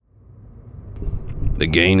The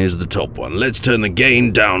gain is the top one. Let's turn the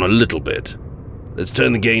gain down a little bit. Let's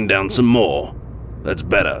turn the gain down some more. That's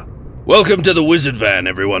better. Welcome to the Wizard Van,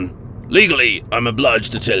 everyone. Legally, I'm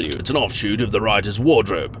obliged to tell you, it's an offshoot of the writer's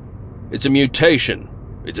wardrobe. It's a mutation.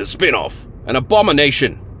 It's a spin-off. An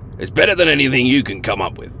abomination. It's better than anything you can come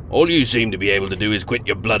up with. All you seem to be able to do is quit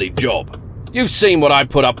your bloody job. You've seen what I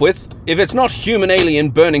put up with. If it's not human alien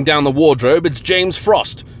burning down the wardrobe, it's James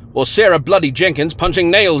Frost. Or Sarah Bloody Jenkins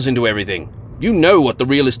punching nails into everything. You know what the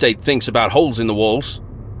real estate thinks about holes in the walls.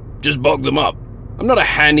 Just bog them up. I'm not a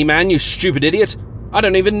handyman, you stupid idiot. I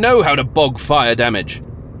don't even know how to bog fire damage.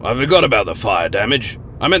 I forgot about the fire damage.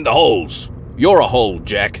 I meant the holes. You're a hole,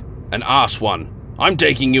 Jack. An arse one. I'm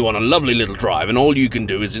taking you on a lovely little drive and all you can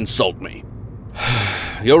do is insult me.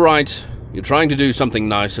 You're right. You're trying to do something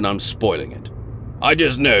nice and I'm spoiling it. I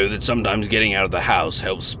just know that sometimes getting out of the house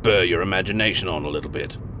helps spur your imagination on a little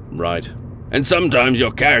bit. Right. And sometimes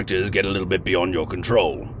your characters get a little bit beyond your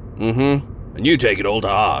control. Mm-hmm. And you take it all to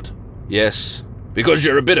heart. Yes. Because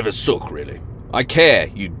you're a bit of a sook, really. I care,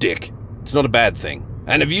 you dick. It's not a bad thing.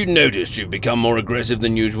 And have you noticed you've become more aggressive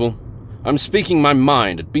than usual? I'm speaking my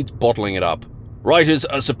mind. It beats bottling it up. Writers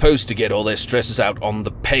are supposed to get all their stresses out on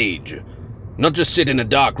the page. Not just sit in a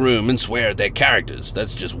dark room and swear at their characters.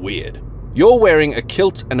 That's just weird. You're wearing a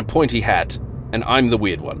kilt and a pointy hat, and I'm the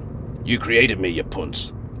weird one. You created me, you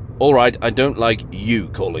punce. All right, I don't like you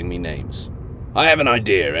calling me names. I have an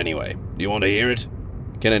idea, anyway. Do you want to hear it?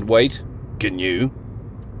 Can it wait? Can you?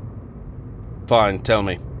 Fine, tell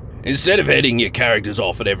me. Instead of heading your characters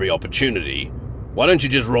off at every opportunity, why don't you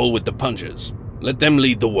just roll with the punches? Let them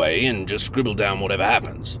lead the way and just scribble down whatever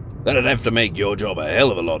happens. That'd have to make your job a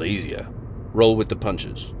hell of a lot easier. Roll with the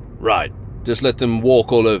punches. Right. Just let them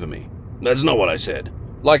walk all over me. That's not what I said.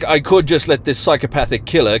 Like I could just let this psychopathic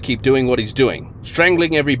killer keep doing what he's doing,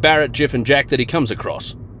 strangling every Barrett, Jiff, and Jack that he comes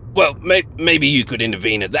across. Well, maybe you could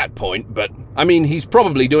intervene at that point, but... I mean, he's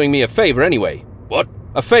probably doing me a favor anyway. What?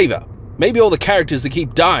 A favor. Maybe all the characters that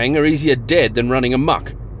keep dying are easier dead than running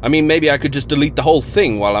amok. I mean, maybe I could just delete the whole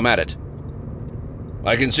thing while I'm at it.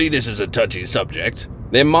 I can see this is a touchy subject.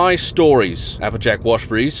 They're my stories, Applejack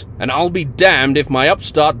Washberries, and I'll be damned if my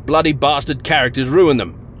upstart bloody bastard characters ruin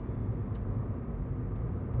them.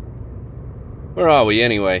 Where are we,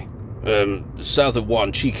 anyway? South of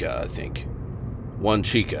Wanchika, I think.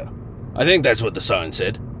 Wanchika. I think that's what the sign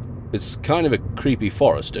said. It's kind of a creepy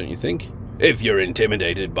forest, don't you think? If you're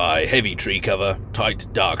intimidated by heavy tree cover, tight,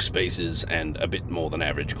 dark spaces, and a bit more than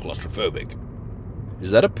average claustrophobic.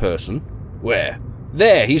 Is that a person? Where?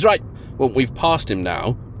 There, he's right. Well, we've passed him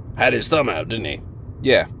now. Had his thumb out, didn't he?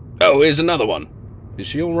 Yeah. Oh, here's another one. Is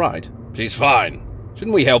she all right? She's fine.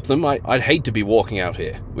 Shouldn't we help them? I'd hate to be walking out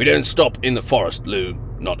here. We don't stop in the forest, Lou.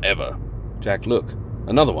 Not ever. Jack, look.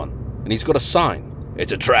 Another one. And he's got a sign.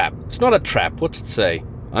 It's a trap. It's not a trap. What's it say?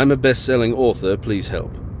 I'm a best-selling author. Please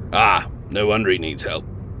help. Ah, no wonder he needs help.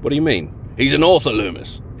 What do you mean? He's an author,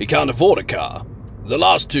 Loomis. He can't afford a car. The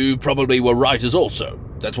last two probably were writers also.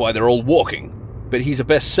 That's why they're all walking. But he's a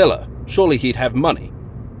bestseller. Surely he'd have money.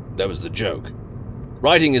 That was the joke.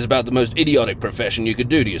 Writing is about the most idiotic profession you could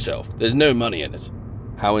do to yourself. There's no money in it.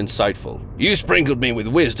 How insightful. You sprinkled me with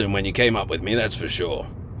wisdom when you came up with me, that's for sure.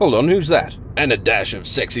 Hold on, who's that? And a dash of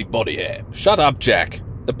sexy body hair. Shut up, Jack.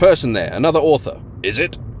 The person there, another author. Is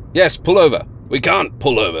it? Yes, pull over. We can't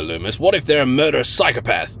pull over, Loomis. What if they're a murderous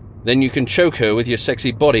psychopath? Then you can choke her with your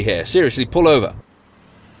sexy body hair. Seriously, pull over.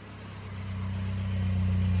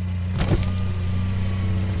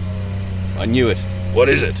 I knew it. What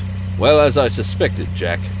is it? Well, as I suspected,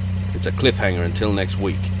 Jack. It's a cliffhanger until next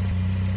week.